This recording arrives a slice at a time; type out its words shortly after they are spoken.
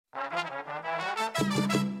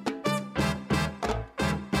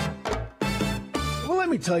Well, let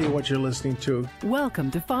me tell you what you're listening to.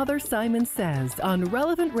 Welcome to Father Simon Says on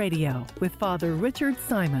Relevant Radio with Father Richard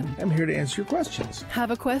Simon. I'm here to answer your questions.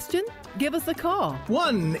 Have a question? Give us a call.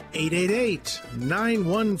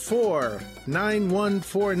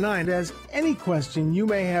 1-888-914-9149. As any question you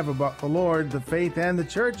may have about the Lord, the faith, and the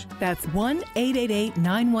church. That's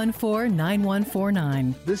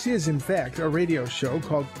 1-888-914-9149. This is, in fact, a radio show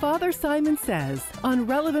called Father Simon Says on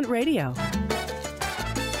Relevant Radio.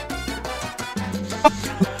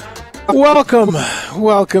 Welcome.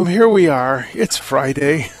 Here we are. It's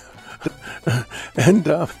Friday. And,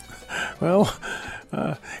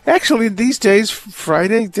 actually, these days,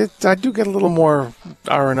 Friday, I do get a little more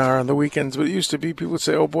R&R on the weekends. But it used to be people would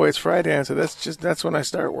say, "Oh boy, it's Friday," and so that's when I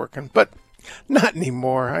start working. But not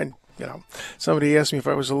anymore. Somebody asked me if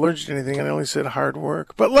I was allergic to anything, and I only said hard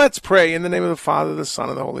work. But let's pray in the name of the Father, the Son,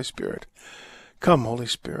 and the Holy Spirit. Come, Holy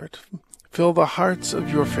Spirit, fill the hearts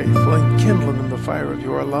of your faithful and kindle in them the fire of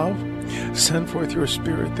your love. Send forth your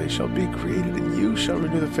Spirit; they shall be created, and you shall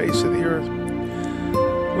renew the face of the earth.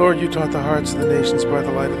 Lord, you taught the hearts of the nations by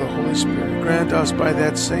the light of the Holy Spirit. Grant us by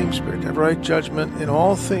that same Spirit to have right judgment in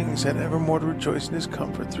all things and evermore to rejoice in his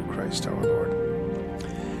comfort through Christ our Lord.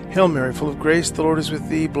 Hail Mary, full of grace, the Lord is with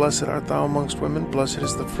thee. Blessed art thou amongst women. Blessed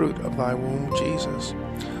is the fruit of thy womb, Jesus.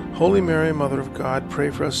 Holy Mary, Mother of God, pray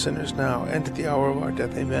for us sinners now and at the hour of our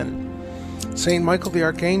death. Amen. Saint Michael the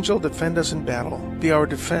Archangel, defend us in battle. Be our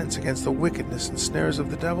defense against the wickedness and snares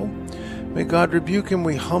of the devil. May God rebuke him,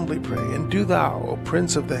 we humbly pray. And do thou, O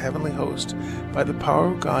Prince of the heavenly host, by the power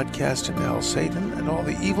of God cast into hell Satan and all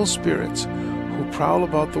the evil spirits who prowl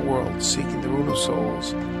about the world, seeking the ruin of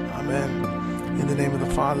souls. Amen. In the name of the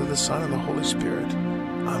Father, the Son, and the Holy Spirit.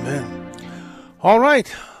 Amen. All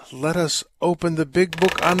right, let us open the big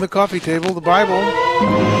book on the coffee table, the Bible.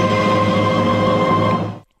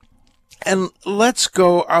 And let's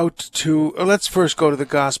first go to the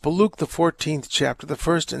Gospel, Luke, the 14th chapter, the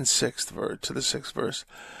 1st and 6th verse, to the 6th verse.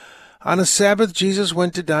 On a Sabbath, Jesus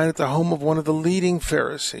went to dine at the home of one of the leading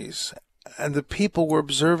Pharisees, and the people were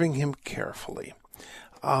observing him carefully.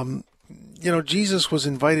 Jesus was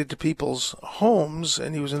invited to people's homes,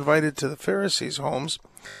 and he was invited to the Pharisees' homes,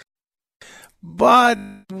 but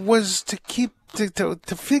was to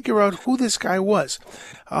figure out who this guy was.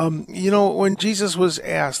 When Jesus was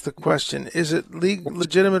asked the question, is it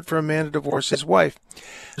legitimate for a man to divorce his wife?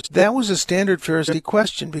 That was a standard Pharisee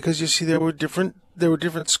question, because you see, there were different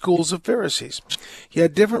schools of Pharisees. You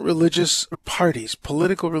had different religious parties,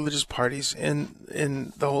 political religious parties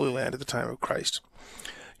in the Holy Land at the time of Christ.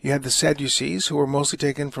 You had the Sadducees, who were mostly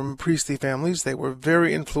taken from priestly families. They were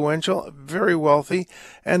very influential, very wealthy,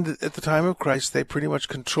 and at the time of Christ, they pretty much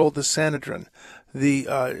controlled the Sanhedrin, the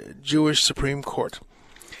Jewish Supreme Court.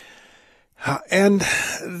 And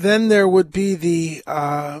then there would be the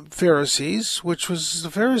Pharisees, the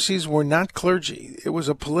Pharisees were not clergy. It was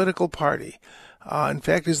a political party. In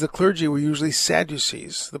fact, as the clergy were usually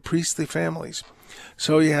Sadducees, the priestly families.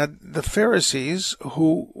 So you had the Pharisees,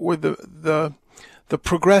 who were the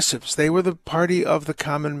progressives. They were the party of the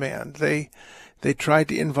common man. They tried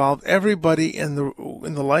to involve everybody in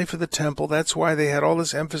the life of the temple. That's why they had all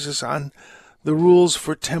this emphasis on the rules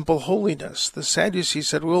for temple holiness. The Sadducees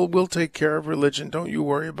said, we'll take care of religion. Don't you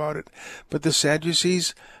worry about it. But the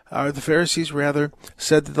Pharisees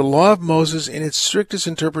said that the law of Moses in its strictest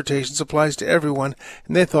interpretations applies to everyone,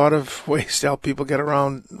 and they thought of ways to help people get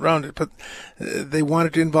around it, but they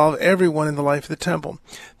wanted to involve everyone in the life of the temple.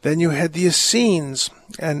 Then you had the Essenes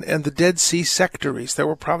and the Dead Sea sectaries. There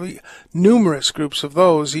were probably numerous groups of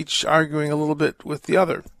those, each arguing a little bit with the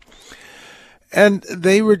other. And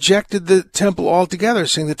they rejected the temple altogether,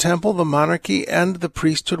 saying the temple, the monarchy, and the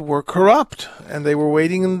priesthood were corrupt. And they were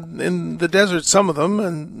waiting in the desert, some of them,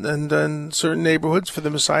 and in certain neighborhoods, for the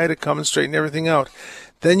Messiah to come and straighten everything out.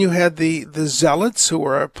 Then you had the Zealots, who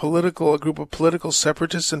were a group of political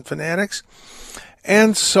separatists and fanatics,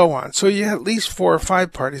 and so on. So you had at least 4 or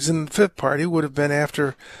 5 parties, and the 5th party would have been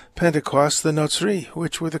after Pentecost, the Notzri,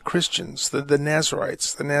 which were the Christians, the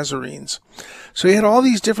Nazarites, the Nazarenes. So you had all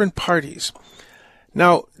these different parties.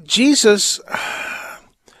 Now, Jesus,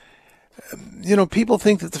 people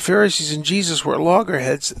think that the Pharisees and Jesus were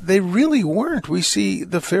loggerheads. They really weren't. We see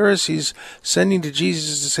the Pharisees sending to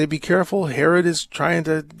Jesus to say, be careful, Herod is trying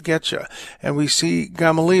to get you. And we see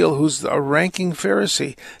Gamaliel, who's a ranking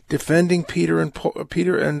Pharisee, defending Peter and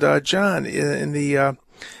John in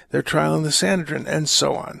their trial in the Sanhedrin, and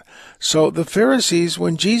so on. So the Pharisees,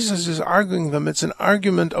 when Jesus is arguing them, it's an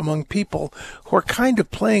argument among people who are kind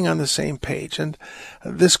of playing on the same page. And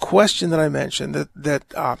this question that I mentioned,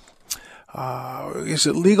 that Is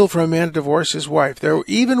it legal for a man to divorce his wife?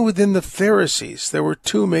 Even within the Pharisees, there were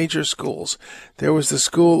two major schools. There was the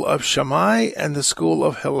school of Shammai and the school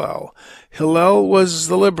of Hillel. Hillel was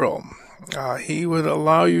the liberal. He would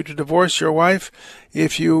allow you to divorce your wife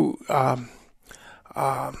if she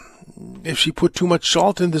put too much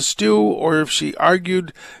salt in the stew or if she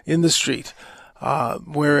argued in the street.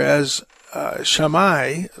 Whereas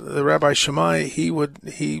Shammai, the Rabbi Shammai, he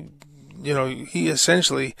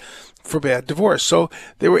essentially forbade divorce. So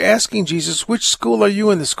they were asking Jesus, which school are you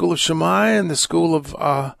in? The school of Shammai and the school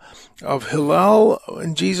of Hillel?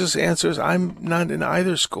 And Jesus answers, I'm not in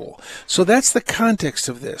either school. So that's the context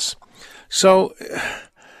of this. So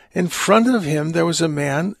in front of him, there was a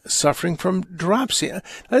man suffering from dropsy.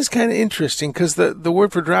 That's kind of interesting because the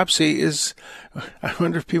word for dropsy is, I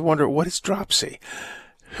wonder if people wonder, what is dropsy?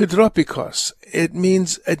 Hydropikos. It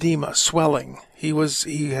means edema, swelling. He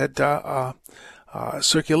had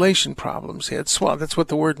circulation problems. He had swell. That's what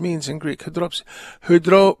the word means in Greek.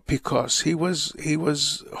 Hydropikos. He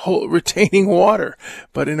was retaining water,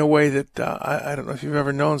 but in a way that I don't know if you've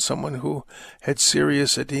ever known someone who had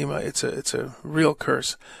serious edema. It's a real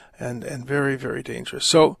curse and very, very dangerous.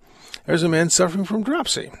 So there's a man suffering from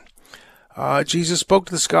dropsy. Jesus spoke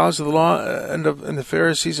to the scholars of the law and the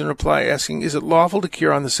Pharisees in reply, asking, is it lawful to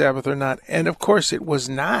cure on the Sabbath or not? And of course it was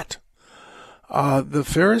not. The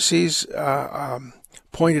Pharisees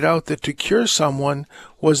pointed out that to cure someone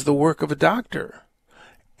was the work of a doctor,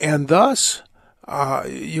 and thus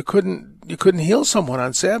you couldn't heal someone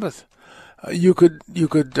on Sabbath. You could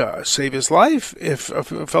save his life if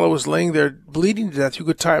a fellow was laying there bleeding to death. You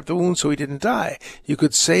could tie up the wound so he didn't die. You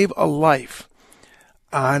could save a life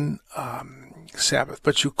on Sabbath,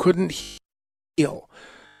 but you couldn't heal.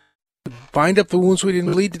 Bind up the wound so he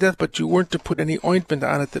didn't bleed to death, but you weren't to put any ointment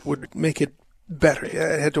on it that would make it better.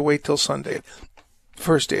 It had to wait till Sunday,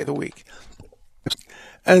 first day of the week.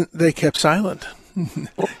 And they kept silent.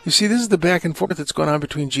 You see, this is the back and forth that's going on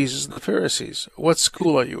between Jesus and the Pharisees. What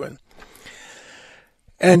school are you in?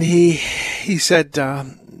 And he said,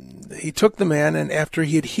 he took the man, and after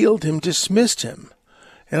he had healed him, dismissed him.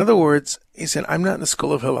 In other words, he said, I'm not in the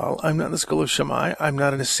school of Hillel. I'm not in the school of Shammai. I'm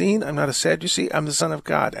not an Essene. I'm not a Sadducee. I'm the Son of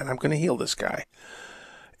God, and I'm going to heal this guy.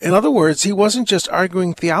 In other words, he wasn't just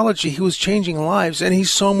arguing theology. He was changing lives, and he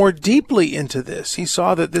saw more deeply into this. He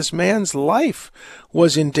saw that this man's life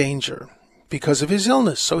was in danger because of his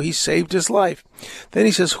illness, so he saved his life. Then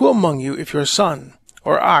he says, who among you, if your son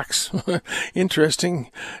or ox, interesting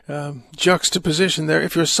juxtaposition there,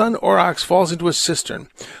 if your son or ox falls into a cistern,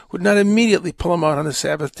 would not immediately pull him out on the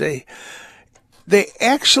Sabbath day? They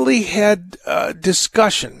actually had a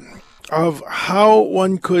discussion of how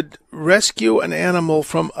one could rescue an animal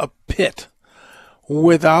from a pit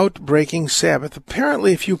without breaking Sabbath.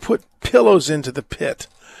 Apparently, if you put pillows into the pit,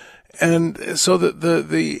 and so that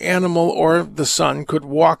the animal or the son could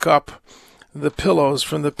walk up the pillows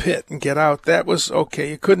from the pit and get out, that was okay.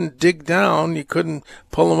 You couldn't dig down. You couldn't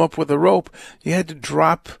pull them up with a rope. You had to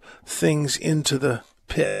drop things into the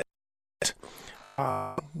pit.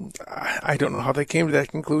 I don't know how they came to that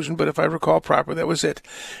conclusion, but if I recall properly, that was it.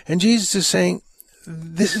 And Jesus is saying,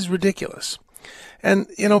 this is ridiculous. And,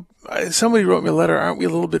 somebody wrote me a letter, aren't we a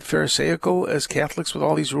little bit Pharisaical as Catholics with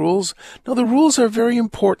all these rules? No, the rules are very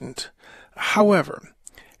important. However,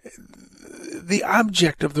 the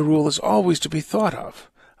object of the rule is always to be thought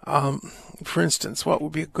of. For instance, what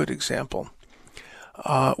would be a good example?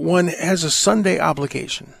 One has a Sunday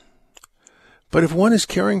obligation, but if one is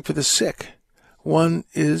caring for the sick, one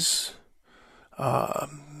is, One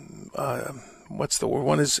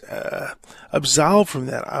is absolved from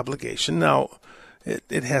that obligation. Now,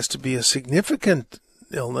 it has to be a significant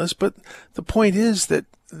illness, but the point is that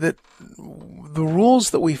the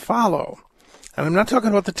rules that we follow, and I'm not talking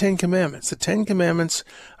about the Ten Commandments. The Ten Commandments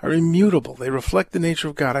are immutable. They reflect the nature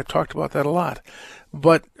of God. I've talked about that a lot.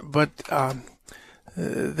 But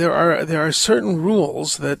there are certain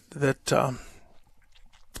rules that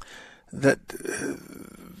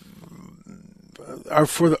are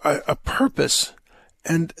for a purpose,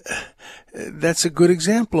 and that's a good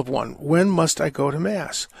example of one. When must I go to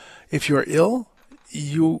Mass? If you're ill,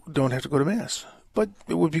 you don't have to go to Mass. But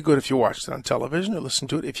it would be good if you watched it on television or listen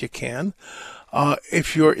to it if you can.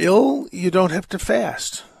 If you're ill, you don't have to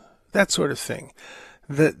fast. That sort of thing.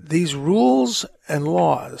 That these rules and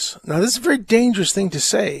laws. Now, this is a very dangerous thing to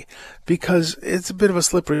say because it's a bit of a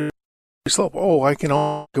slippery slope. Oh, I can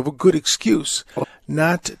give a good excuse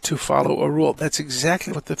not to follow a rule. That's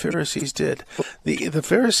exactly what the Pharisees did. The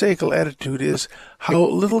Pharisaical attitude is, how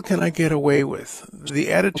little can I get away with?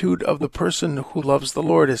 The attitude of the person who loves the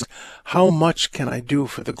Lord is, how much can I do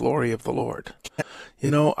for the glory of the Lord?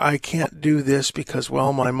 I can't do this because,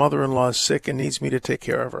 well, my mother-in-law is sick and needs me to take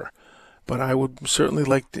care of her. But I would certainly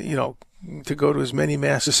like to, to go to as many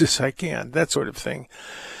masses as I can, that sort of thing.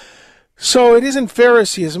 So it isn't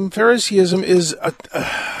Phariseeism. Phariseeism is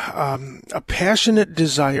a passionate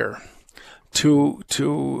desire to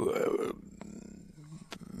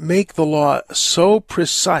make the law so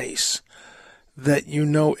precise that you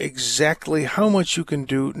know exactly how much you can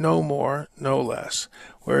do, no more, no less.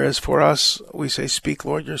 Whereas for us, we say, "Speak,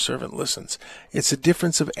 Lord, your servant listens." It's a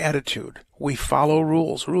difference of attitude. We follow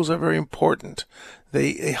rules. Rules are very important.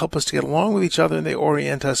 They help us to get along with each other, and they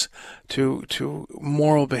orient us to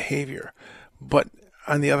moral behavior. But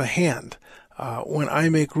on the other hand, when I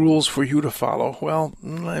make rules for you to follow, well,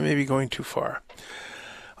 I may be going too far.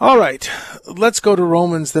 All right, let's go to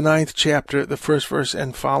Romans, the 9th chapter, the first verse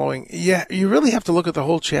and following. Yeah, you really have to look at the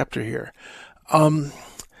whole chapter here.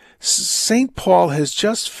 St. Paul has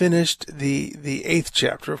just finished the 8th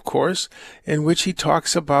chapter, of course, in which he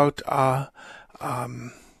talks about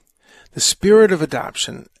the spirit of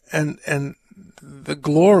adoption and the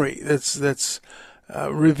glory that's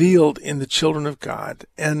revealed in the children of God.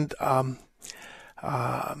 And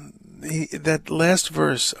that last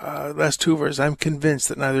verse, last two verses, I'm convinced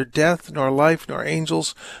that neither death, nor life, nor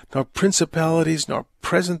angels, nor principalities, nor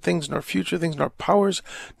present things, nor future things, nor powers,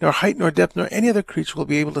 nor height, nor depth, nor any other creature will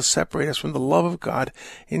be able to separate us from the love of God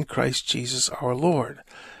in Christ Jesus our Lord.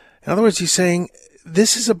 In other words, he's saying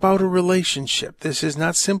this is about a relationship. This is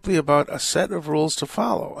not simply about a set of rules to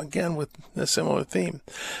follow, again, with a similar theme.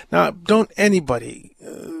 Now, don't anybody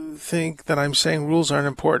think that I'm saying rules aren't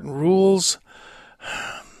important. Rules...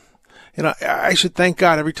 I should thank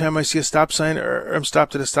God every time I see a stop sign or I'm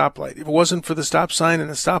stopped at a stoplight. If it wasn't for the stop sign and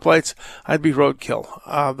the stoplights, I'd be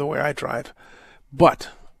roadkill the way I drive. But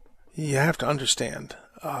you have to understand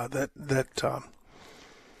that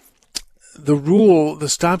the rule, the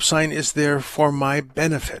stop sign, is there for my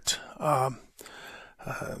benefit. And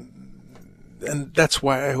that's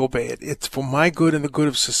why I obey it. It's for my good and the good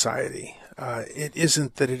of society. It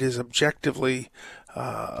isn't that it is objectively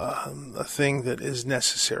a thing that is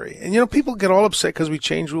necessary. And people get all upset because we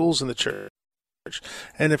change rules in the church.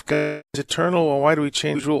 And if God is eternal, well, why do we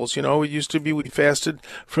change rules? It used to be we fasted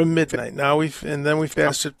from midnight. And then we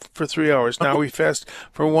fasted for 3 hours. Now we fast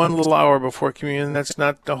for 1 little hour before communion. That's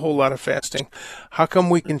not a whole lot of fasting. How come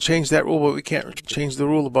we can change that rule, but we can't change the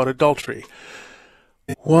rule about adultery?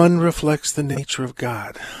 One reflects the nature of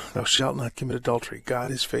God. Thou shalt not commit adultery.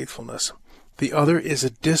 God is faithfulness. The other is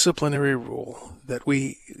a disciplinary rule that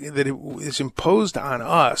it is imposed on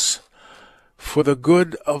us for the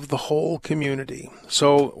good of the whole community.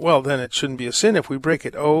 So, well, then it shouldn't be a sin if we break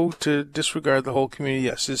it. To disregard the whole community,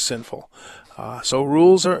 yes, is sinful. So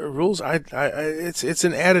rules. It's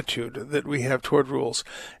an attitude that we have toward rules,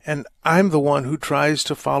 and I'm the one who tries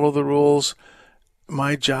to follow the rules.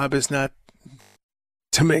 My job is not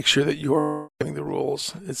to make sure that you're following the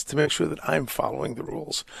rules. It's to make sure that I'm following the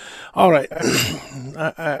rules. All right.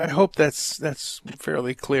 I hope that's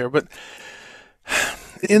fairly clear. But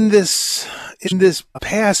in this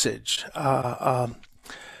passage, from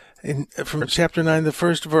chapter 9, the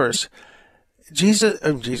first verse,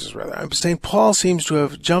 St. Paul seems to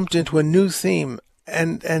have jumped into a new theme,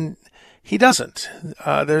 and he doesn't.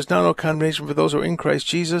 There's now no condemnation for those who are in Christ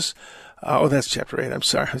Jesus. That's chapter 8. I'm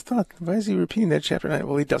sorry. I thought, why is he repeating that chapter 9?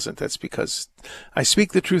 Well, he doesn't. That's because I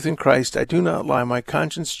speak the truth in Christ. I do not lie. My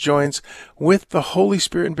conscience joins with the Holy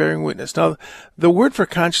Spirit in bearing witness. Now, the word for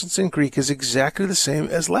conscience in Greek is exactly the same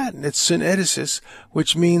as Latin. It's syneidesis,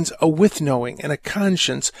 which means a with knowing, and a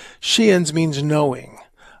conscience, sciens, means knowing.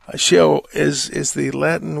 Scio is the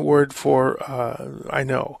Latin word for I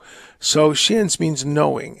know. So sciens means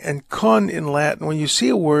knowing. And con in Latin, when you see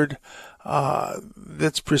a word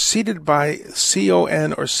that's preceded by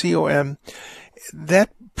con or com, that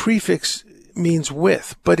prefix means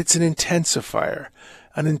with, but it's an intensifier,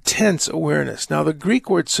 an intense awareness. Now, the Greek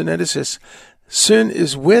word syneidesis, syn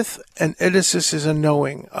is with, and eidesis is a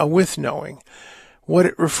knowing, a with knowing. What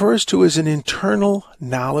it refers to is an internal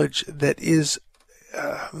knowledge that is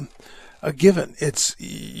a given.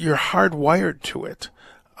 You're hardwired to it.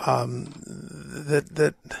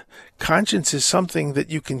 That conscience is something that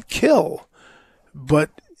you can kill, but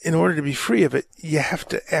in order to be free of it, you have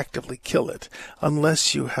to actively kill it,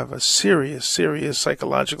 unless you have a serious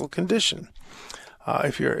psychological condition.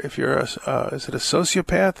 If you're is it a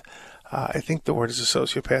sociopath? I think the word is a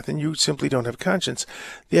sociopath, and you simply don't have conscience.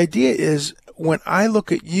 The idea is when I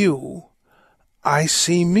look at you, I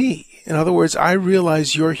see me. In other words, I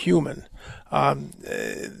realize you're human.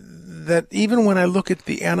 That even when I look at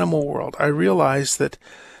the animal world, I realize that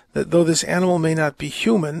though this animal may not be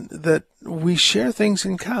human, that we share things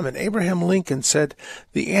in common. Abraham Lincoln said,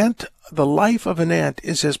 the life of an ant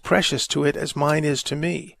is as precious to it as mine is to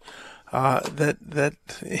me. That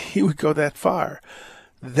he would go that far.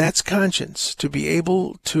 That's conscience, to be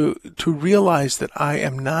able to realize that I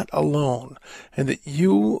am not alone and that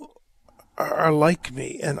you are like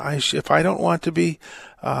me. And if I don't want to be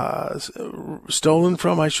stolen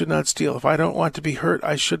from, I should not steal. If I don't want to be hurt,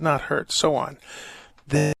 I should not hurt, so on.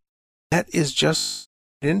 That is just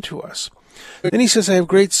into us. Then he says, I have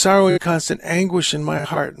great sorrow and constant anguish in my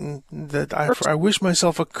heart, and that I wish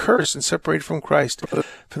myself accursed and separated from Christ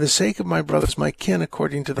for the sake of my brothers, my kin,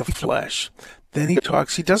 according to the flesh. Then he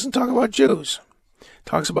doesn't talk about Jews. He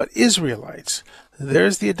talks about Israelites.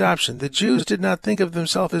 There's the adoption. The Jews did not think of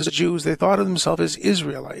themselves as Jews. They thought of themselves as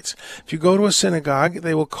Israelites. If you go to a synagogue,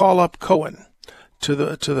 they will call up Cohen to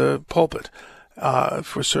the pulpit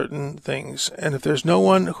for certain things. And if there's no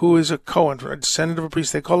one who is a Cohen, a descendant of a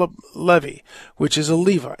priest, they call up Levi, which is a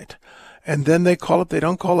Levite. And then they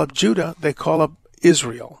don't call up Judah, they call up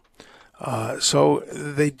Israel. So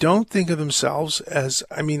they don't think of themselves as,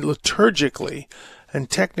 liturgically and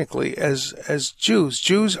technically as Jews.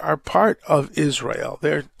 Jews are part of Israel.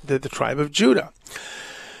 They're the tribe of Judah.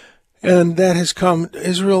 And that has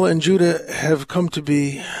Israel and Judah have come to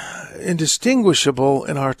be indistinguishable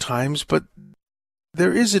in our times, but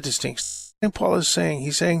there is a distinction. And Paul is saying,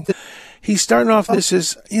 he's starting off this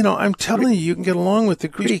as, I'm telling you can get along with the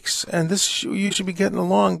Greeks, and you should be getting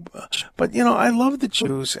along. But, I love the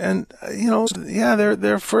Jews, and,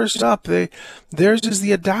 they're first up. Theirs is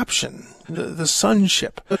the adoption, the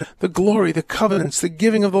sonship, the glory, the covenants, the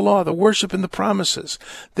giving of the law, the worship and the promises.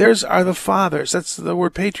 Theirs are the fathers. That's the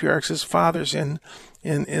word patriarchs is fathers in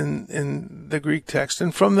the Greek text.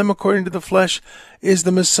 And from them, according to the flesh, is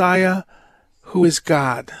the Messiah, who is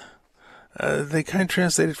God. They kind of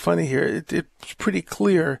translate it funny here. It's pretty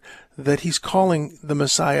clear that he's calling the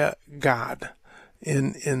Messiah God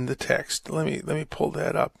in the text. Let me pull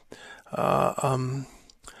that up.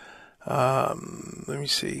 Let me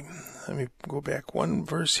see. Let me go back one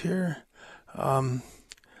verse here. No.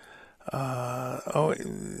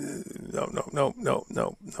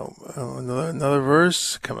 Another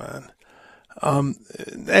verse. Come on.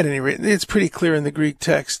 At any rate, it's pretty clear in the Greek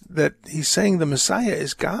text that he's saying the Messiah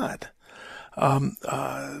is God.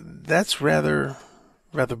 That's rather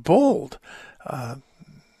bold.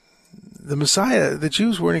 The Messiah, the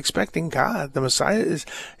Jews weren't expecting God. The Messiah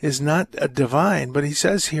is not a divine, but he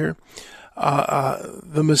says here,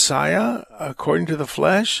 the Messiah, according to the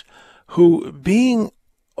flesh, who being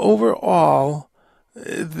over all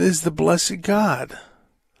is the blessed God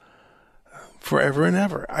forever and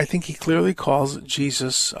ever. I think he clearly calls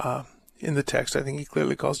Jesus, in the text, I think he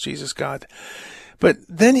clearly calls Jesus God. But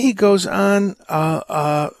then he goes on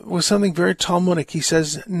with something very Talmudic. He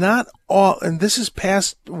says, not all, and this is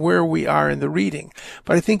past where we are in the reading,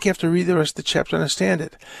 but I think you have to read the rest of the chapter to understand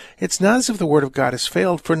it. It's not as if the word of God has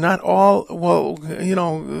failed, for not all,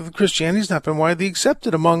 Christianity's not been widely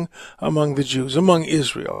accepted among the Jews, among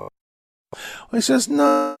Israel. Well, he says,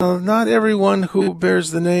 no, not everyone who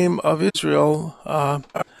bears the name of Israel are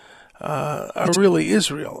really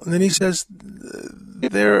Israel. And then he says,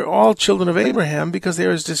 they're all children of Abraham because they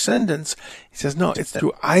are his descendants. He says, no, it's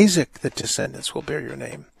through Isaac that descendants will bear your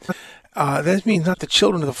name. That means not the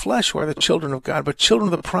children of the flesh who are the children of God, but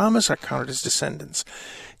children of the promise are counted as descendants.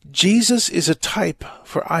 Jesus is a type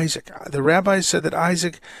for Isaac. The rabbis said that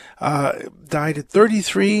Isaac died at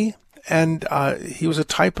 33, and he was a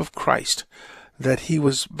type of Christ, that he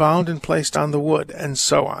was bound and placed on the wood, and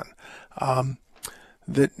so on.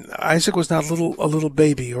 That Isaac was not a little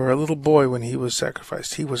baby or a little boy when he was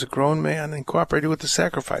sacrificed. He was a grown man and cooperated with the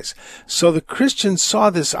sacrifice. So the Christians saw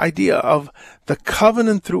this idea of the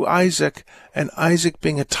covenant through Isaac, and Isaac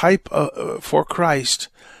being a type for Christ,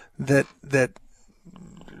 that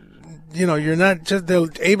you're not just,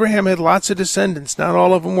 Abraham had lots of descendants. Not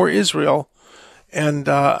all of them were Israel. And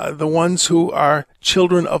the ones who are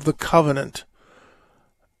children of the covenant.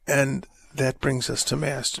 And that brings us to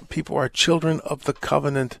Mass. People are children of the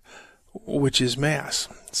covenant, which is Mass.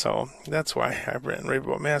 So that's why I rave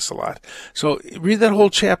about Mass a lot. So read that whole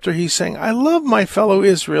chapter. He's saying, I love my fellow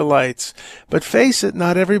Israelites, but face it,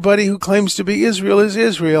 not everybody who claims to be Israel is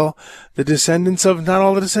Israel. The descendants of, not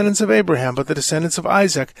all the descendants of Abraham, but the descendants of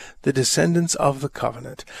Isaac, the descendants of the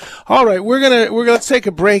covenant. All right, let's take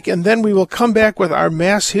a break, and then we will come back with our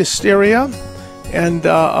Mass Hysteria, and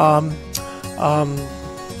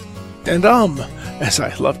and as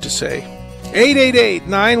I love to say.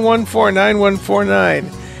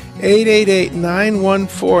 888-914-9149.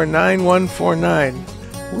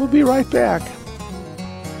 888-914-9149. We'll be right back.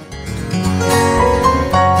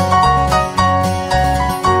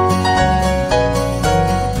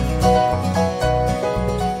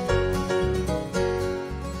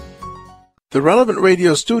 The Relevant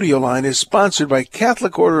Radio studio line is sponsored by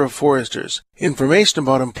Catholic Order of Foresters. Information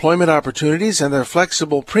about employment opportunities and their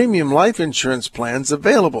flexible premium life insurance plans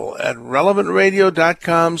available at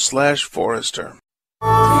relevantradio.com/forester. We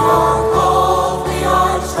are called, we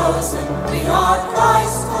are chosen, we are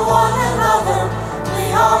Christ for one another.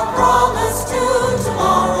 We are promised to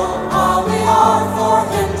tomorrow, while we are for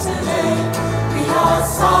Him today. We are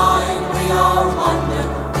sign, we are wonder,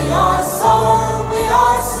 we are sower, we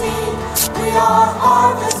are seed. We are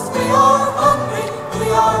harvest, we are hungry, we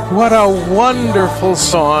are... What a wonderful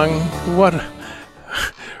song. What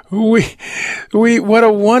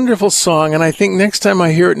a wonderful song. And I think next time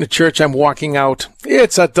I hear it in the church, I'm walking out.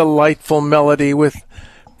 It's a delightful melody with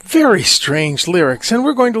very strange lyrics. And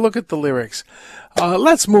we're going to look at the lyrics.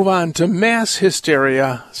 Let's move on to Mass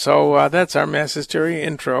Hysteria. So that's our Mass Hysteria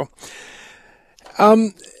intro.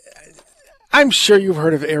 I'm sure you've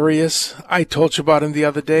heard of Arius. I told you about him the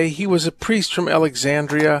other day. He was a priest from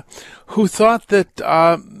Alexandria who thought that,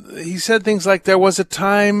 he said things like there was a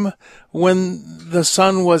time when the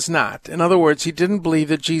Son was not. In other words, he didn't believe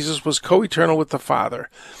that Jesus was co-eternal with the Father.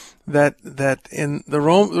 That in the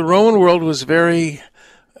Roman world was very,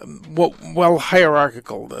 well,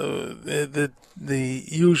 hierarchical. The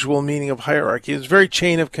usual meaning of hierarchy is very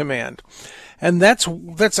chain of command. And that's,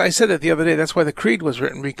 I said that the other day, that's why the Creed was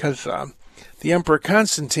written, because, the Emperor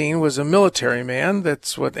Constantine was a military man.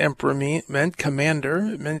 That's what emperor meant, commander.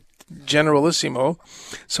 It meant generalissimo.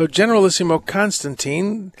 So Generalissimo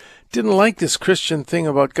Constantine didn't like this Christian thing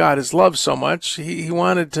about God, his love, so much. He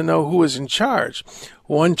wanted to know who was in charge.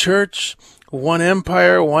 One church, one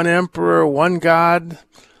empire, one emperor, one God.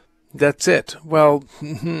 That's it. Well,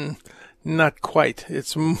 not quite.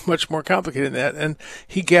 It's much more complicated than that. And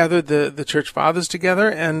he gathered the church fathers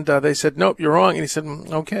together, and they said, "Nope, you're wrong." And he said,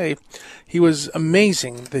 "Okay." He was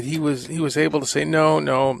amazing that he was able to say,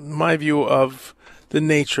 "No, my view of the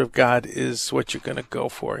nature of God is what you're going to go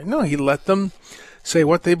for." No, he let them say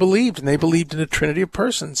what they believed, and they believed in a trinity of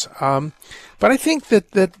persons. But I think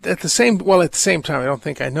that at the same time, I don't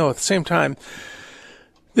think I know, at the same time,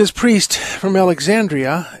 this priest from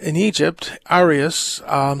Alexandria in Egypt, Arius,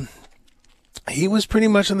 he was pretty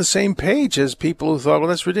much on the same page as people who thought, well,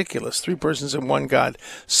 that's ridiculous. 3 persons in one God.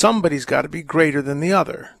 Somebody's got to be greater than the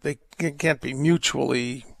other. They can't be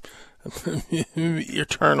mutually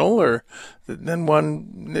eternal, or then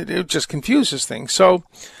one, it just confuses things. So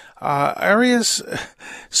Arius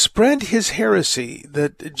spread his heresy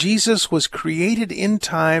that Jesus was created in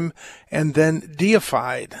time and then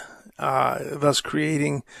deified, thus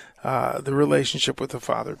creating the relationship with the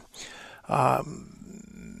Father.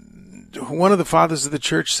 One of the fathers of the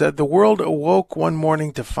church said, the world awoke one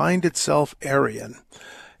morning to find itself Arian.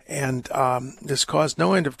 And this caused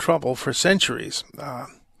no end of trouble for centuries.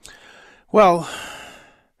 Well,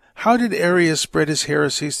 how did Arius spread his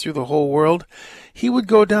heresies through the whole world? He would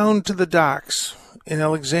go down to the docks in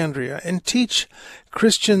Alexandria and teach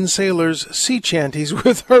Christian sailors sea chanties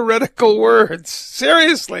with heretical words.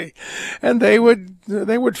 Seriously. And they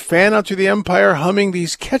would fan out through the empire humming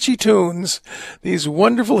these catchy tunes, these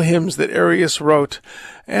wonderful hymns that Arius wrote.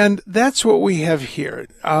 And that's what we have here.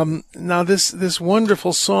 Now this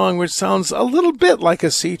wonderful song, which sounds a little bit like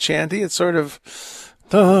a sea chanty, it's sort of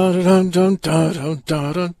we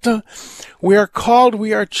are called,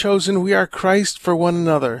 we are chosen, we are Christ for one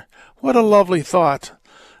another. What a lovely thought.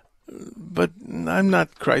 But I'm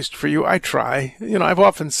not Christ for you. I try. I've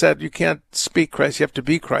often said you can't speak Christ, you have to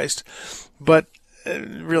be Christ. But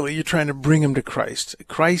really, you're trying to bring him to Christ.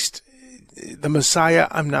 Christ, the Messiah,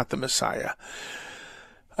 I'm not the Messiah.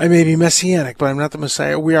 I may be messianic, but I'm not the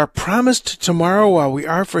Messiah. We are promised tomorrow while we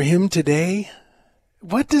are for him today.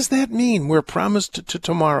 What does that mean? We're promised to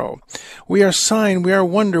tomorrow. We are sign, we are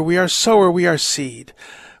wonder, we are sower, we are seed.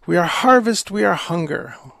 We are harvest, we are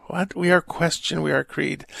hunger. What? We are question, we are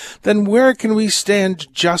creed. Then where can we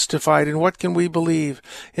stand justified, and what can we believe?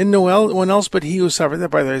 In no one else but he who suffered. That,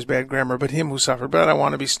 by the way, is bad grammar, but him who suffered. But I don't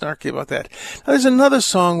want to be snarky about that. Now, there's another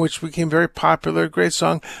song which became very popular, a great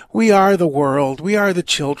song. We are the world. We are the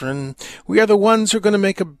children. We are the ones who are going to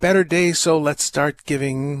make a better day, so let's start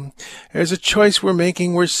giving. There's a choice we're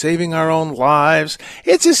making. We're saving our own lives.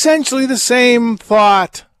 It's essentially the same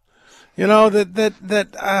thought.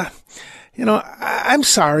 I'm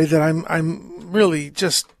sorry that I'm really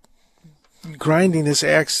just grinding this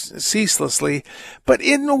axe ceaselessly, but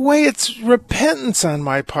in a way it's repentance on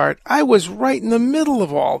my part. I was right in the middle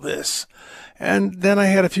of all this. And then I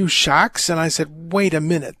had a few shocks, and I said, wait a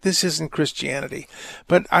minute, this isn't Christianity.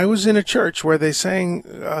 But I was in a church where they sang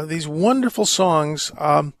these wonderful songs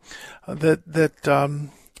that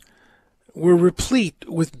were replete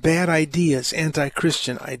with bad ideas,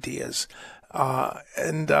 anti-Christian ideas.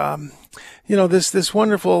 This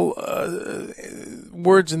wonderful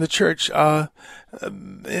words in the church.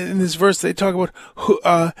 In this verse, they talk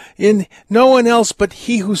about in no one else but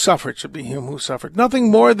he who suffered should be him who suffered.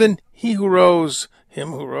 Nothing more than he who rose, him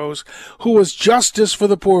who rose, who was justice for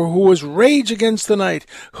the poor, who was rage against the night,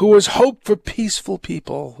 who was hope for peaceful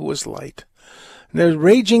people, who was light. They're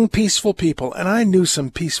raging, peaceful people, and I knew some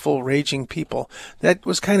peaceful, raging people. That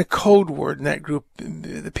was kind of code word in that group,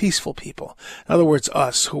 the peaceful people. In other words,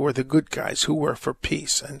 us, who were the good guys, who were for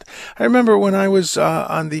peace. And I remember when I was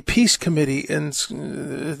on the peace committee in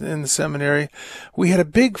the seminary, we had a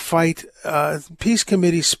big fight. Peace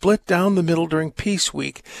committee split down the middle during Peace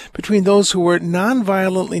Week between those who were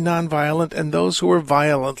non-violently nonviolent and those who were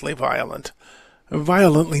violently violent.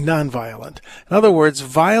 Violently nonviolent. In other words,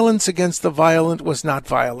 violence against the violent was not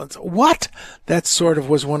violence. What? That sort of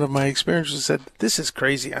was one of my experiences. I said, this is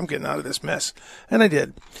crazy. I'm getting out of this mess. And I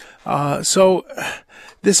did. So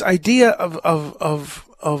this idea of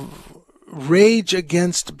rage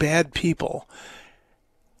against bad people,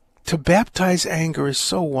 to baptize anger is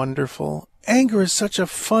so wonderful. Anger is such a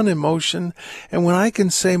fun emotion, and when I can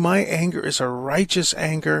say my anger is a righteous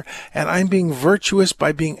anger, and I'm being virtuous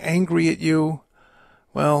by being angry at you,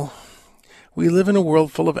 well, we live in a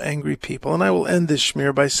world full of angry people, and I will end this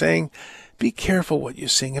schmear by saying, be careful what you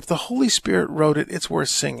sing. If the Holy Spirit wrote it, it's worth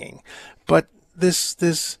singing. But this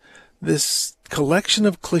collection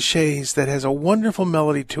of cliches that has a wonderful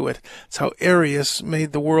melody to it, it's how Arius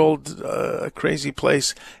made the world a crazy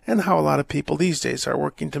place, and how a lot of people these days are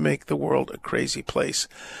working to make the world a crazy place.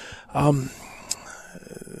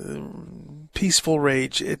 Peaceful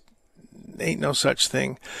rage, it ain't no such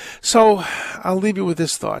thing. So I'll leave you with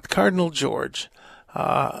this thought. Cardinal George,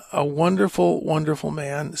 a wonderful, wonderful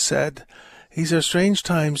man, said, "These are strange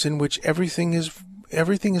times in which everything is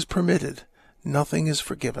permitted, nothing is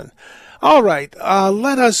forgiven." All right,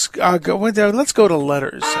 let us go. Let's go to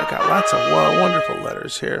letters. I got lots of wonderful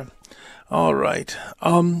letters here. All right,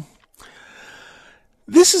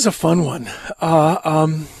 this is a fun one.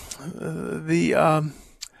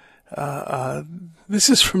 This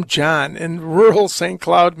is from John in rural St.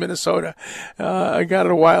 Cloud, Minnesota. I got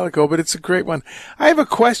it a while ago, but it's a great one. I have a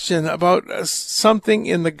question about something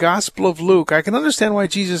in the Gospel of Luke. I can understand why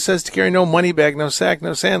Jesus says to carry no money bag, no sack,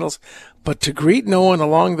 no sandals, but to greet no one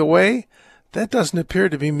along the way? That doesn't appear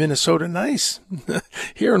to be Minnesota nice.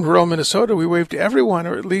 Here in rural Minnesota, we wave to everyone,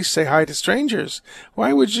 or at least say hi to strangers.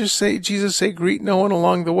 Why would Jesus say greet no one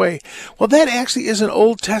along the way? Well, that actually is an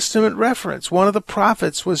Old Testament reference. One of the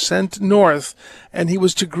prophets was sent north, and he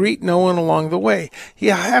was to greet no one along the way.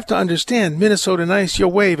 You have to understand, Minnesota nice,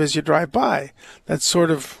 you'll wave as you drive by. That's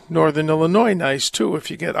sort of northern Illinois nice, too,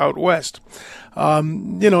 if you get out west.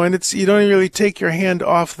 And you don't really take your hand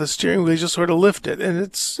off the steering wheel, you just sort of lift it, and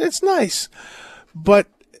it's nice. But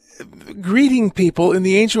greeting people in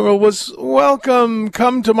the ancient world was, welcome,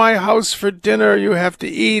 come to my house for dinner, you have to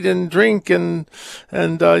eat and drink, that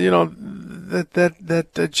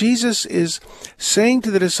Jesus is saying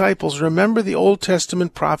to the disciples, remember the Old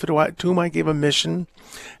Testament prophet to whom I gave a mission?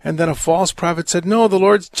 And then a false prophet said, no, the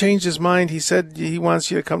Lord's changed his mind. He said he wants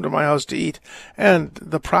you to come to my house to eat. And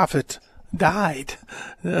the prophet died.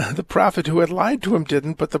 The prophet who had lied to him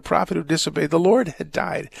didn't, but the prophet who disobeyed the Lord had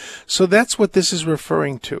died. So that's what this is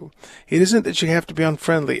referring to. It isn't that you have to be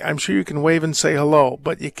unfriendly. I'm sure you can wave and say hello,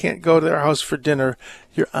 but you can't go to their house for dinner.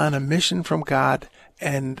 You're on a mission from God,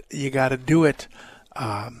 and you got to do it,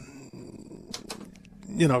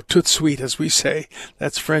 tout suite, as we say.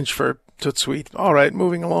 That's French for tout suite. All right,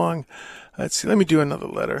 moving along. Let's see. Let me do another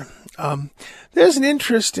letter. There's an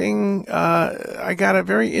interesting, I got a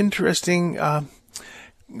very interesting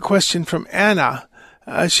question from Anna.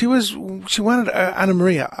 She wanted, Anna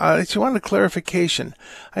Maria, she wanted a clarification.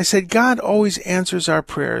 I said, God always answers our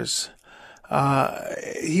prayers.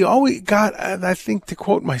 He always, God, I think to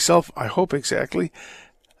quote myself, I hope exactly,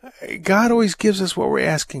 God always gives us what we're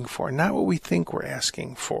asking for, not what we think we're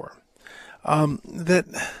asking for. That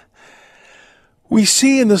we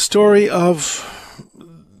see in the story of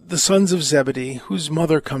the sons of Zebedee, whose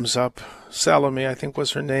mother comes up, Salome, I think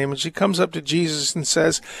was her name, and she comes up to Jesus and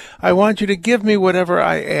says, I want you to give me whatever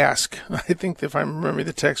I ask. I think if I'm remembering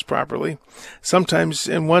the text properly. Sometimes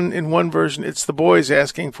in one version, it's the boys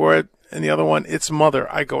asking for it, and the other one, it's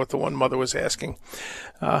mother. I go with the one mother was asking.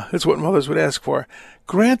 It's what mothers would ask for.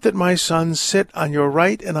 Grant that my sons sit on your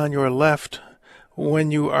right and on your left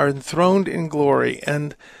when you are enthroned in glory.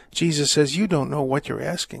 And Jesus says, you don't know what you're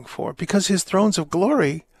asking for, because his throne of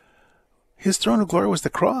glory was the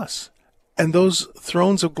cross. And those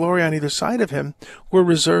thrones of glory on either side of him were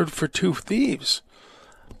reserved for two thieves.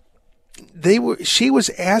 She was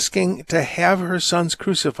asking to have her sons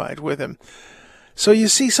crucified with him. So you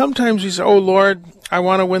see, sometimes we say, oh, Lord, I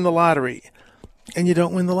want to win the lottery. And you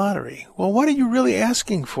don't win the lottery. Well, what are you really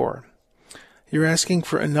asking for? You're asking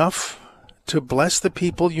for enough to bless the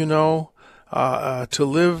people you know, to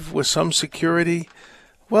live with some security.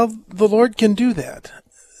 Well, the Lord can do that.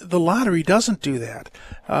 The lottery doesn't do that.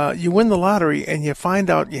 You win the lottery and you find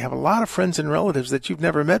out you have a lot of friends and relatives that you've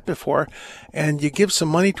never met before, and you give some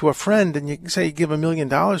money to a friend, and you say you give $1 million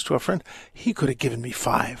to a friend. He could have given me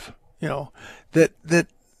 5. You know, that the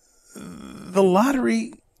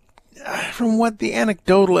lottery, from what the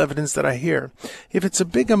anecdotal evidence that I hear, if it's a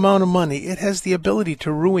big amount of money, it has the ability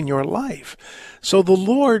to ruin your life. So the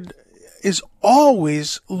Lord is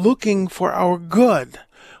always looking for our good.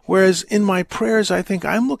 Whereas in my prayers, I think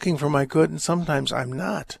I'm looking for my good, and sometimes I'm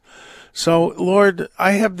not. So, Lord,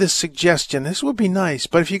 I have this suggestion. This would be nice,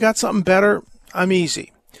 but if you got something better, I'm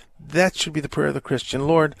easy. That should be the prayer of the Christian.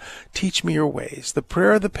 Lord, teach me your ways. The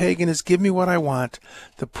prayer of the pagan is give me what I want.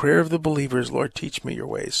 The prayer of the believer is, Lord, teach me your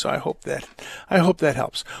ways. So I hope that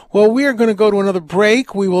helps. Well, we are going to go to another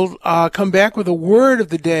break. We will come back with a word of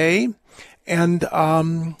the day, and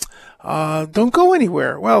don't go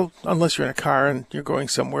anywhere. Well, unless you're in a car and you're going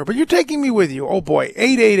somewhere, but you're taking me with you. Oh boy,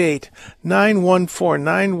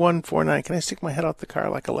 888-914-9149. Can I stick my head out the car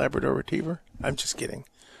like a Labrador Retriever? I'm just kidding.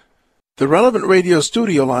 The Relevant Radio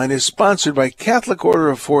studio line is sponsored by Catholic Order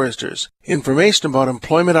of Foresters. Information about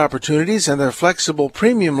employment opportunities and their flexible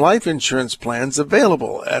premium life insurance plans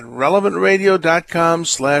available at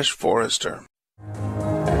relevantradio.com/forester.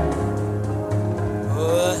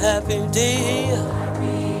 Oh, a happy day.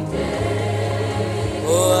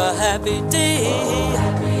 Oh, a happy day.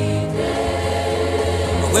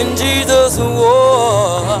 When Jesus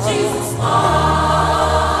was.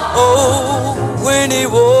 Oh, when he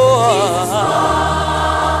was.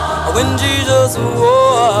 When Jesus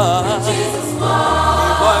was. He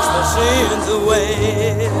washed my sins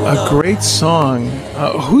away. A great song.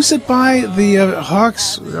 Who's it by? The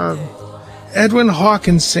Hawks... Edwin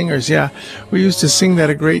Hawkins Singers, yeah. We used to sing that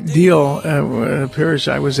a great deal at a parish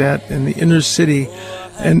I was at in the inner city.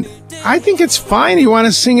 And I think it's fine. You want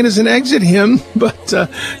to sing it as an exit hymn, but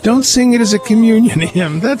don't sing it as a communion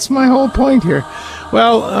hymn. That's my whole point here.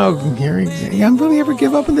 Well, Gary, I'm really ever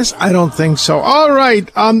give up on this? I don't think so. All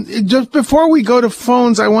right. Just before we go to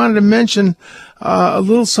phones, I wanted to mention a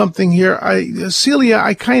little something here. Celia,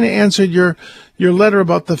 I kind of answered your letter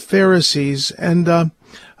about the Pharisees, and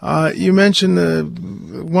you mentioned the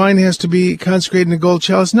wine has to be consecrated in a gold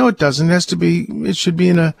chalice. No, it doesn't. It should be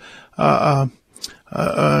in a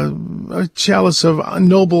chalice of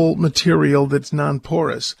noble material that's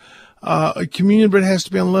non-porous. Communion bread has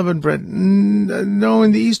to be unleavened bread. No,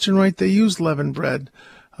 in the Eastern Rite they use leavened bread,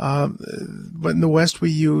 but in the West we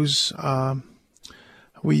use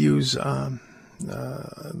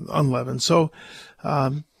unleavened. So.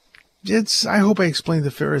 I hope I explained the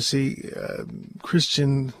Pharisee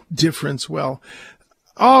Christian difference well.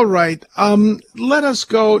 All right, let us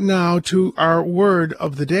go now to our word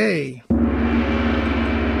of the day.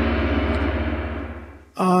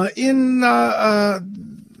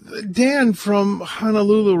 Dan from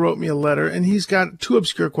Honolulu wrote me a letter, and he's got 2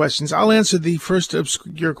 obscure questions. I'll answer the first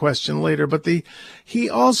obscure question later, but he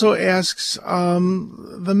also asks,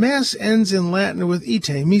 the Mass ends in Latin with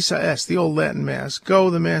ite, missa est, the old Latin Mass. Go,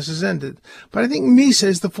 the Mass is ended. But I think missa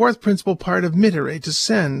is the 4th principal part of mittere, to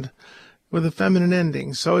send, with a feminine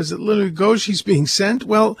ending. So is it literally go, she's being sent?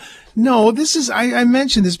 Well, no, I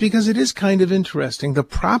mentioned this because it is kind of interesting. The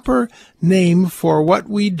proper name for what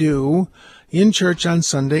we do in church on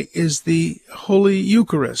Sunday is the Holy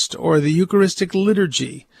Eucharist, or the Eucharistic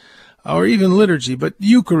liturgy, or even liturgy, but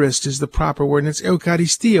Eucharist is the proper word, and it's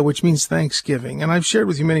Eucharistia, which means thanksgiving. And I've shared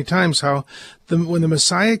with you many times how when the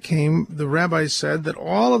Messiah came, the rabbis said that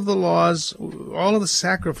all of the laws, all of the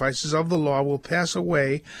sacrifices of the law will pass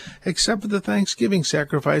away, except for the thanksgiving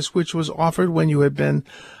sacrifice, which was offered when you had been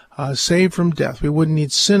saved from death. We wouldn't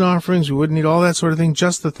need sin offerings. We wouldn't need all that sort of thing,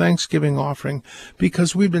 just the thanksgiving offering,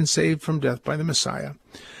 because we've been saved from death by the Messiah.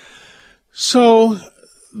 So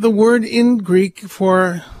the word in Greek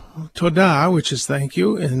for todah, which is thank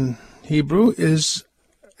you in Hebrew, is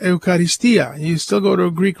Eucharistia. You still go to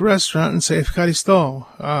a Greek restaurant and say Eucharisto,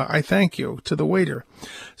 I thank you, to the waiter.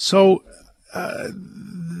 So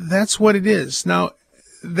that's what it is. Now,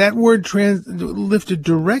 that word lifted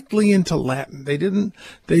directly into Latin. They didn't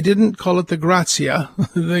call it the gratia.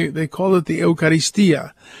 They call it the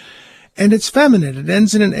Eucharistia. And it's feminine. It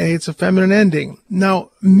ends in an A. It's a feminine ending.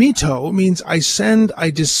 Now, mito means I send,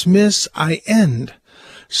 I dismiss, I end.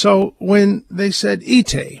 So when they said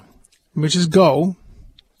ite, which is go,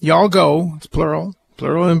 y'all go, it's plural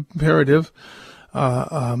imperative.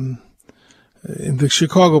 In the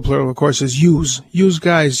Chicago plural, of course, is use. Use,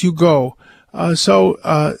 guys, you go.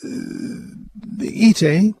 The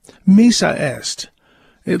ite, missa est.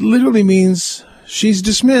 It literally means she's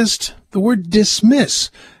dismissed. The word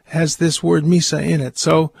dismiss has this word missa in it.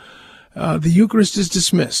 So the Eucharist is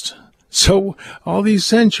dismissed. So all these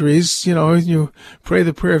centuries, you pray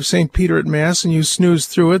the prayer of St. Peter at Mass and you snooze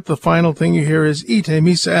through it. The final thing you hear is ite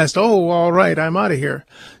missa est. Oh, all right, I'm out of here.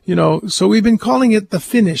 So we've been calling it the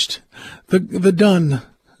finished, the done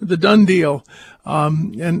deal.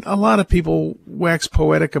 And a lot of people wax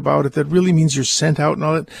poetic about it. That really means you're sent out and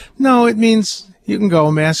all that. No, it means you can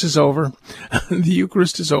go. Mass is over. The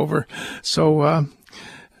Eucharist is over. So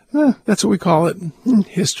that's what we call it.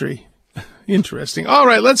 History. Interesting. All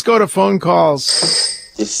right, let's go to phone calls.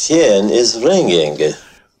 The phone is ringing.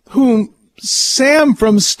 Sam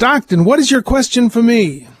from Stockton, what is your question for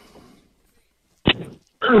me?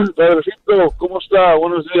 Padrecito, ¿cómo está?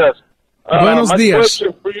 Buenos días. Buenos días.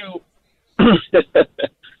 Question for you.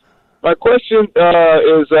 My question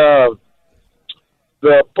is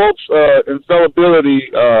the Pope's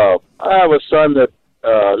infallibility. I have a son that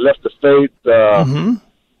left the faith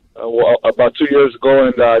about 2 years ago,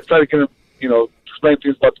 and I tried to get him, explain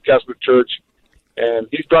things about the Catholic Church, and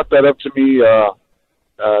he's brought that up to me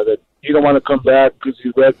that he don't want to come back because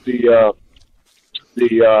he read the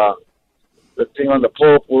thing on the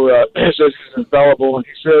Pope where it says he's infallible, and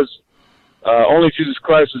he says only Jesus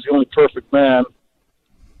Christ is the only perfect man,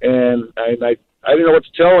 and I didn't know what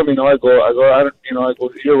to tell him. I go,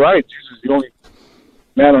 you're right. Jesus is the only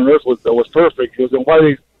man on earth that was perfect. He goes, then why are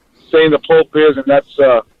they saying the Pope is? And that's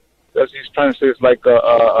he's trying to say it's like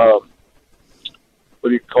what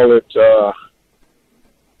do you call it?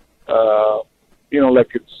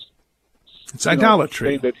 Like it's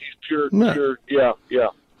idolatry. That he's pure. Yeah.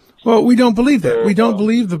 Well, we don't believe that. We don't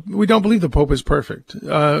believe the Pope is perfect.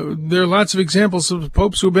 There are lots of examples of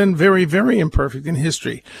popes who have been very, very imperfect in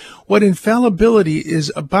history. What infallibility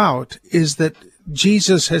is about is that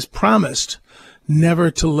Jesus has promised never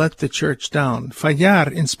to let the church down.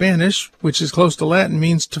 Fallar in Spanish, which is close to Latin,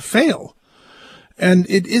 means to fail. And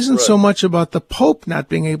it isn't so much about the Pope not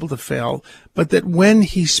being able to fail, but that when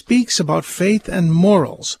he speaks about faith and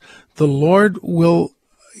morals, the Lord will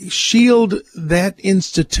shield that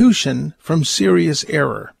institution from serious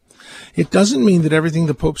error. It doesn't mean that everything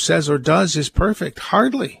the Pope says or does is perfect.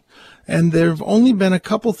 Hardly. And there have only been a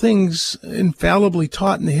couple things infallibly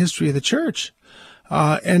taught in the history of the Church.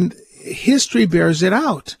 And history bears it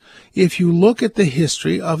out. If you look at the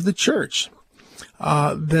history of the Church,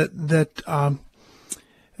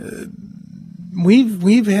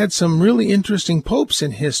 we've had some really interesting popes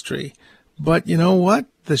in history, but you know what?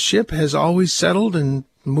 The ship has always settled and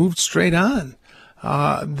moved straight on.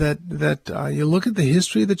 You look at the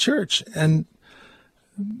history of the Church, and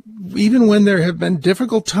even when there have been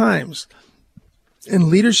difficult times, and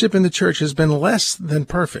leadership in the Church has been less than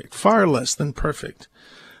perfect, far less than perfect,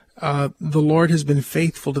 the Lord has been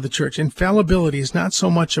faithful to the Church. Infallibility is not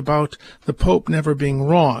so much about the Pope never being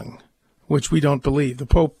wrong, which we don't believe. The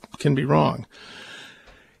Pope can be wrong.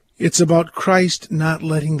 It's about Christ not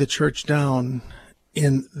letting the Church down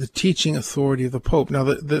in the teaching authority of the Pope. Now,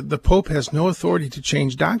 the Pope has no authority to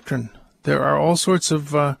change doctrine. There are all sorts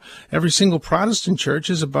of, every single Protestant church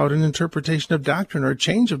is about an interpretation of doctrine or a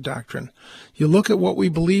change of doctrine. You look at what we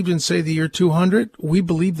believed in, say, the year 200, we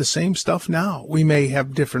believe the same stuff now. We may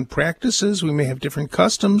have different practices, we may have different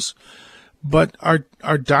customs, but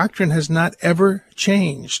our doctrine has not ever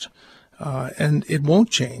changed, and it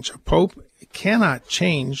won't change. A Pope cannot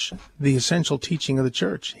change the essential teaching of the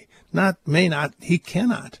Church. He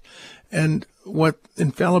cannot. And what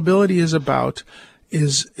infallibility is about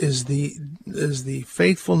is the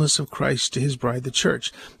faithfulness of Christ to his bride, the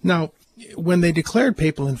Church. Now, when they declared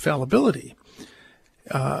papal infallibility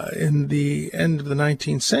in the end of the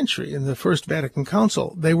 19th century, in the First Vatican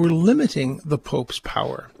Council, they were limiting the Pope's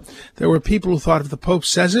power. There were people who thought if the Pope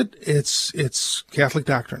says it, it's Catholic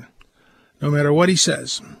doctrine, no matter what he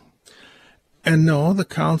says. And no, the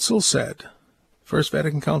council said, First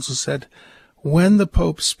Vatican Council said, when the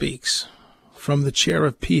Pope speaks from the chair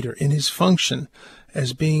of Peter in his function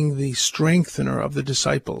as being the strengthener of the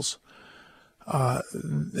disciples,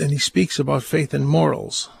 and he speaks about faith and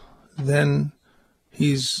morals, then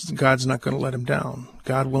God's not going to let him down.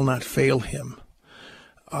 God will not fail him.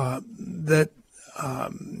 That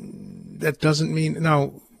doesn't mean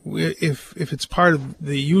now. If it's part of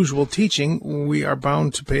the usual teaching, we are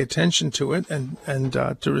bound to pay attention to it and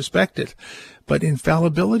to respect it. But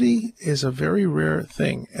infallibility is a very rare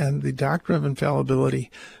thing, and the doctrine of infallibility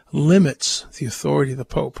limits the authority of the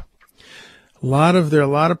Pope. There are a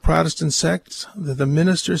lot of Protestant sects that the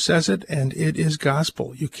minister says it, and it is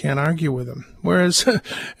gospel. You can't argue with them. Whereas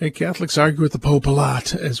Catholics argue with the Pope a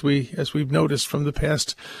lot, as we've noticed from the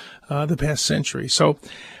past century. So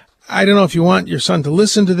I don't know if you want your son to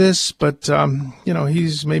listen to this, but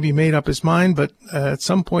he's maybe made up his mind. But at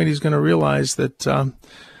some point, he's going to realize that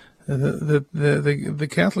the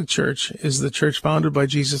Catholic Church is the church founded by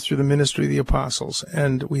Jesus through the ministry of the apostles,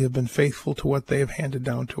 and we have been faithful to what they have handed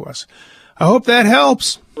down to us. I hope that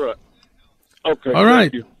helps. Right. Okay. All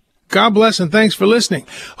right. Thank you. God bless and thanks for listening.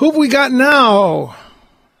 Who have we got now?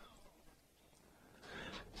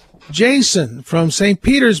 Jason from St.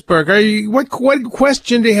 Petersburg. What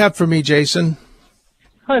question do you have for me, Jason?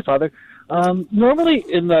 Hi, Father. Normally,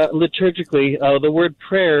 liturgically, the word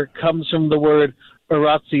prayer comes from the word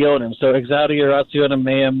orationem. So, exaudi orationem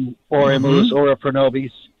meum oremus ora pro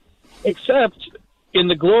nobis. Except in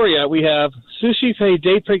the Gloria, we have suscipe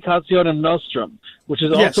deprecationem nostrum, which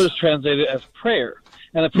is also translated as prayer.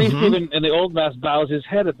 And the priest even in the Old Mass bows his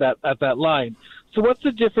head at that line. So, what's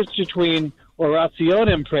the difference between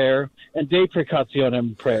orationem prayer and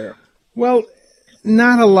deprecationem prayer? Well,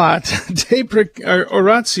 not a lot.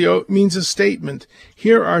 Oratio means a statement.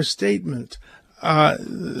 Here our statement.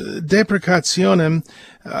 Deprecationem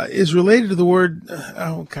is related to the word,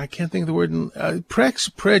 I can't think of the word, prex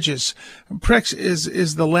preges. Prex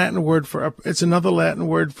is the Latin word for, it's another Latin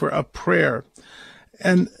word for a prayer.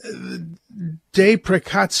 And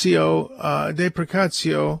deprecatio,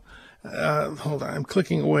 hold on, I'm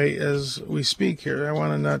clicking away as we speak here. I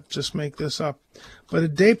want to not just make this up. But a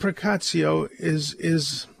deprecatio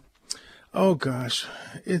is oh gosh,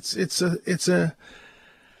 it's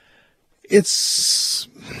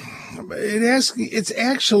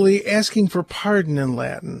actually asking for pardon in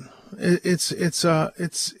Latin. It's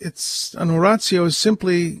an oratio is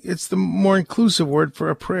simply, it's the more inclusive word for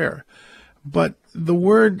a prayer. But the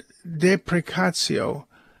word deprecatio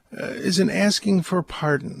is an asking for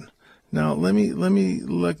pardon. Now let me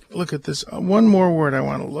look at this. One more word I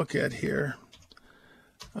want to look at here.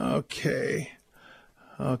 Okay.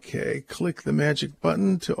 Click the magic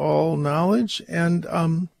button to all knowledge, and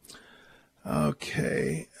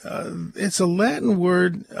it's a Latin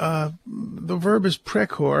word. The verb is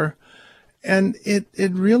precor, and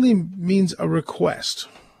it really means a request.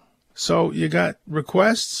 So you got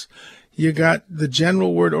requests, you got the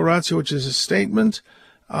general word oratio, which is a statement,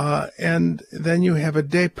 and then you have a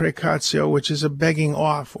deprecatio, which is a begging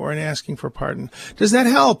off or an asking for pardon. Does that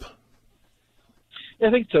help? I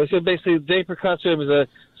think so. So basically, deprecatio is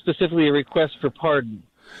specifically a request for pardon.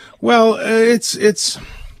 Well, it's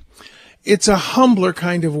a humbler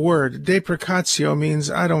kind of word. Deprecatio means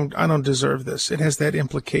I don't deserve this. It has that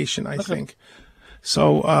implication, I think.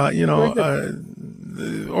 So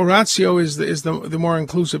oratio is the more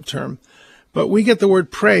inclusive term, but we get the word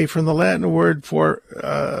pray from the Latin word for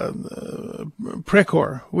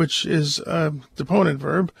precor, which is a deponent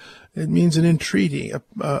verb. It means an entreaty,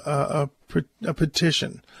 a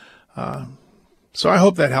petition. So I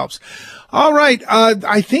hope that helps. All right.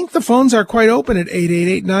 I think the phones are quite open at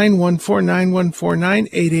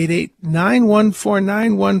 888-914-9149,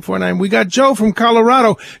 888-914-9149. We got Joe from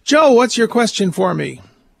Colorado. Joe, what's your question for me?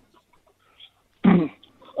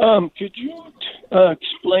 Could you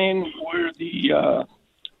explain where the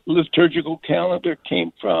liturgical calendar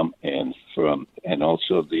came from, and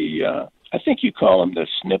also the I think you call them the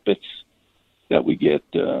snippets that we get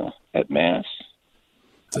at Mass?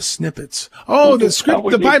 The snippets. Oh,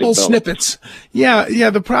 the Bible snippets. Yeah.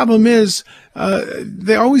 The problem is,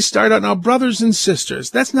 they always start out, now, brothers and sisters.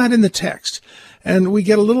 That's not in the text. And we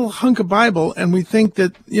get a little hunk of Bible and we think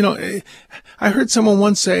that, I heard someone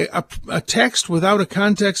once say a text without a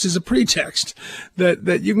context is a pretext,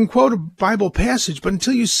 that you can quote a Bible passage, but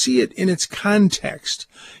until you see it in its context,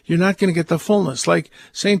 you're not going to get the fullness. Like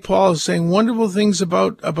St. Paul is saying wonderful things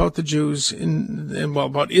about the Jews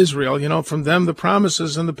about Israel, from them, the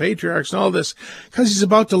promises and the patriarchs and all this, because he's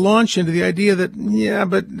about to launch into the idea that,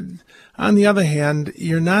 but On the other hand,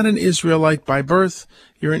 you're not an Israelite by birth,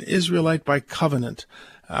 you're an Israelite by covenant.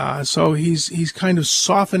 So he's kind of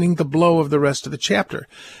softening the blow of the rest of the chapter.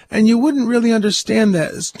 And you wouldn't really understand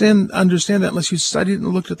that unless you studied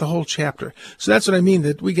and looked at the whole chapter. So that's what I mean,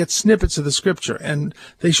 that we get snippets of the scripture, and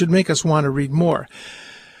they should make us want to read more.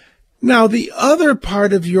 Now, the other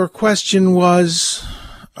part of your question was...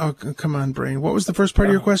 Oh, come on, brain. What was the first part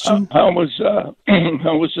of your question? How was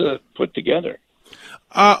put together?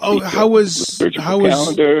 How was the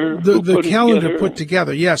calendar put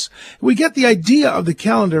together? Yes, we get the idea of the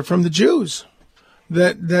calendar from the Jews,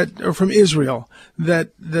 or from Israel,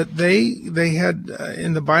 that they had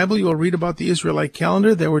in the Bible. You'll read about the Israelite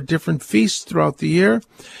calendar. There were different feasts throughout the year,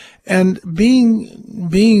 and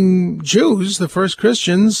being Jews, the first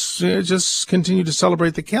Christians just continued to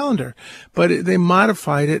celebrate the calendar, but they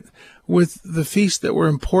modified it with the feasts that were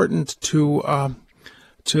important to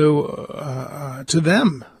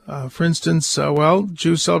them. For instance,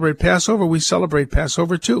 Jews celebrate Passover. We celebrate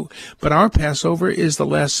Passover too. But our Passover is the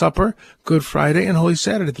Last Supper, Good Friday, and Holy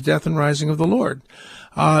Saturday, the death and rising of the Lord.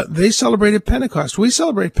 They celebrated Pentecost. We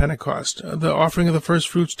celebrate Pentecost, the offering of the first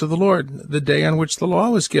fruits to the Lord, the day on which the law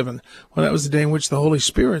was given. Well, that was the day in which the Holy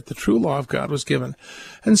Spirit, the true law of God, was given,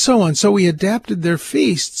 and so on. So we adapted their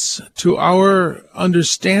feasts to our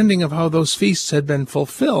understanding of how those feasts had been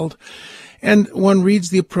fulfilled. And one reads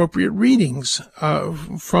the appropriate readings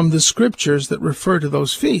from the scriptures that refer to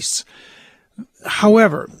those feasts.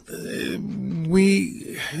 However,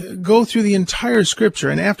 we go through the entire scripture,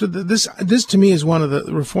 and after this to me is one of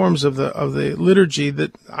the reforms of the liturgy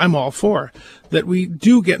that I'm all for. That we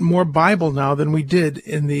do get more Bible now than we did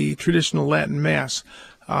in the traditional Latin Mass.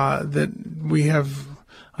 That we have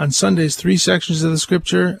on Sundays 3 sections of the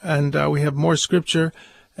scripture, and we have more scripture,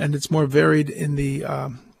 and it's more varied in the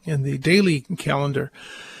daily calendar.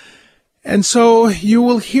 And so you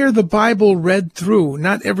will hear the Bible read through,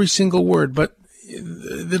 not every single word, but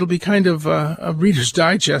it'll be kind of a Reader's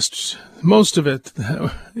Digest. Most of it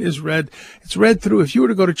is read. It's read through. If you were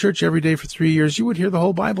to go to church every day for 3 years, you would hear the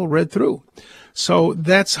whole Bible read through. So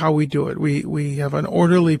that's how we do it. We have an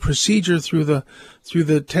orderly procedure through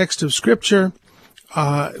the text of Scripture,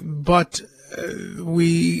 but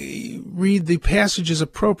we read the passages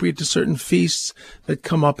appropriate to certain feasts that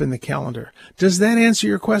come up in the calendar. Does that answer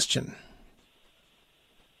your question?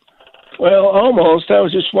 Well, almost. I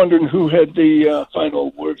was just wondering who had the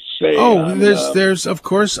final word to say. Oh, there's of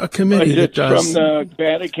course a committee that does. From the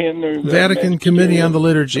Vatican or the Vatican Committee on the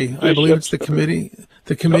Liturgy. I believe it's the committee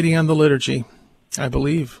on the liturgy. I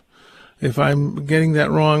believe. If I'm getting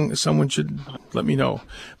that wrong, someone should let me know.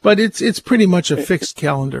 But it's pretty much a fixed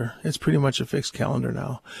calendar. It's pretty much a fixed calendar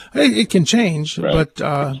now. It can change, right,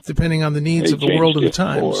 but depending on the needs of the world and the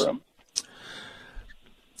times.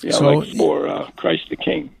 For Christ the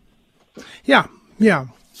King. Yeah.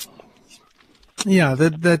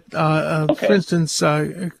 For instance,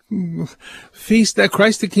 feast that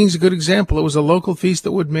Christ the King is a good example. It was a local feast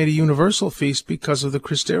that would have made a universal feast because of the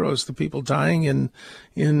Cristeros, the people dying in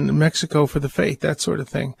Mexico for the faith, that sort of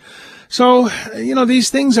thing. So, these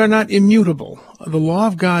things are not immutable. The law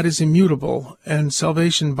of God is immutable, and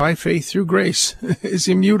salvation by faith through grace is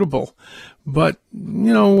immutable. But,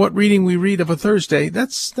 what reading we read of a Thursday,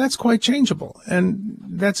 that's quite changeable, and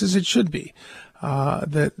that's as it should be.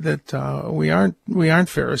 We aren't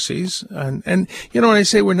Pharisees, and when I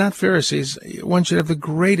say we're not Pharisees, one should have the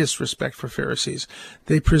greatest respect for Pharisees.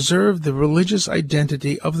 They preserved the religious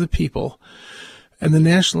identity of the people and the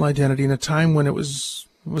national identity in a time when it was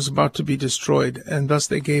about to be destroyed, and thus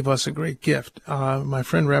they gave us a great gift. My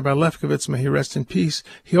friend Rabbi Lefkowitz, may he rest in peace,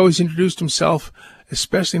 he always introduced himself,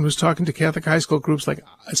 especially when he was talking to Catholic high school groups, by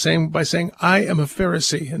saying, "I am a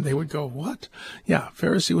Pharisee," and they would go, "What?" Yeah,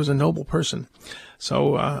 Pharisee was a noble person.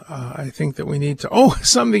 So I think that we need to.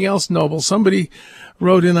 Something else noble. Somebody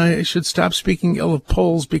wrote in, I should stop speaking ill of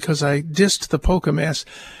Poles because I dissed the polka mass.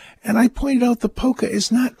 And I pointed out the polka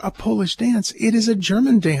is not a Polish dance. It is a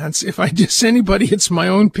German dance. If I diss anybody, it's my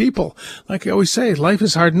own people. Like I always say, life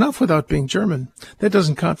is hard enough without being German. That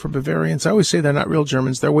doesn't count for Bavarians. I always say they're not real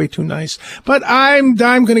Germans. They're way too nice. But I'm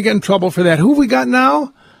going to get in trouble for that. Who have we got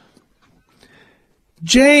now?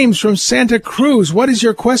 James from Santa Cruz. What is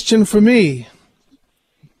your question for me?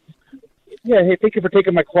 Yeah, hey, thank you for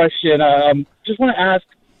taking my question. Just want to ask,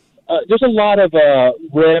 there's a lot of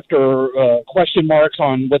rift or question marks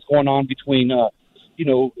on what's going on between, the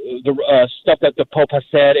stuff that the Pope has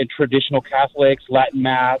said and traditional Catholics, Latin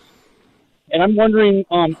Mass. And I'm wondering,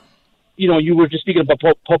 you were just speaking about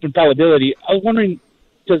Pope infallibility. I was wondering,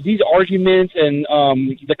 does these arguments and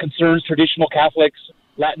the concerns traditional Catholics,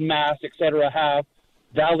 Latin Mass, etc., have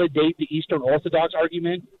validate the Eastern Orthodox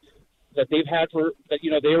argument? that they've had for that.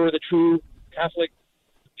 They were the true Catholic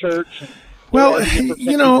Church. Well,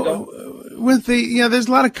 with there's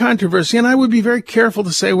a lot of controversy, and I would be very careful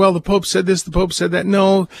to say, well, the Pope said this, the Pope said that.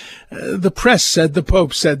 No, the press said the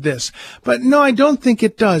Pope said this. But no, I don't think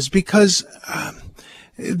it does, because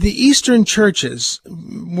the Eastern churches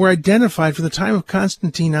were identified from the time of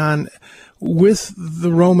Constantine on with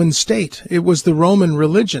the Roman state. It was the Roman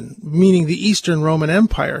religion, meaning the Eastern Roman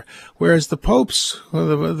Empire, whereas the popes,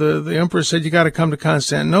 the emperor said, you got to come to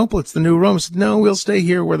Constantinople, it's the new Rome. Said, no, we'll stay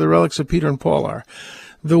here where the relics of Peter and Paul are.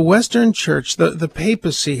 The Western church, the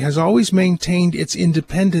papacy, has always maintained its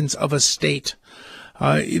independence of a state.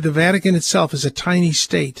 The Vatican itself is a tiny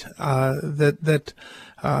state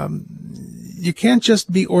you can't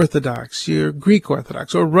just be Orthodox. You're Greek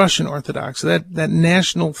Orthodox or Russian Orthodox, that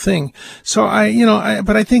national thing. So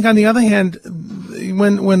but I think on the other hand,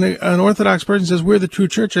 when an Orthodox person says we're the true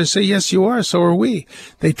church, I say, yes, you are. So are we.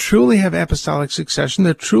 They truly have apostolic succession.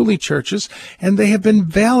 They're truly churches, and they have been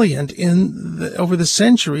valiant over the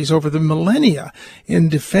centuries, over the millennia, in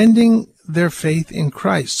defending their faith in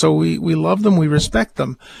Christ. So we love them. We respect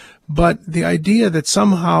them. But the idea that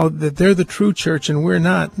somehow that they're the true church and we're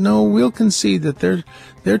not, no, we'll concede that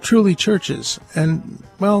they're truly churches, and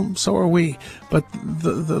well, so are we. But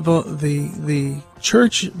the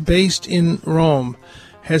church based in Rome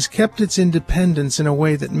has kept its independence in a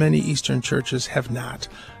way that many Eastern churches have not,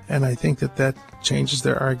 and I think that changes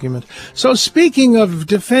their argument. So speaking of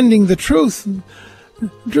defending the truth,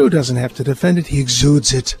 Drew doesn't have to defend it; he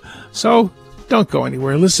exudes it. So don't go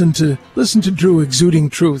anywhere. Listen to Drew exuding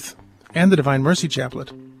truth and the Divine Mercy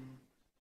Chaplet.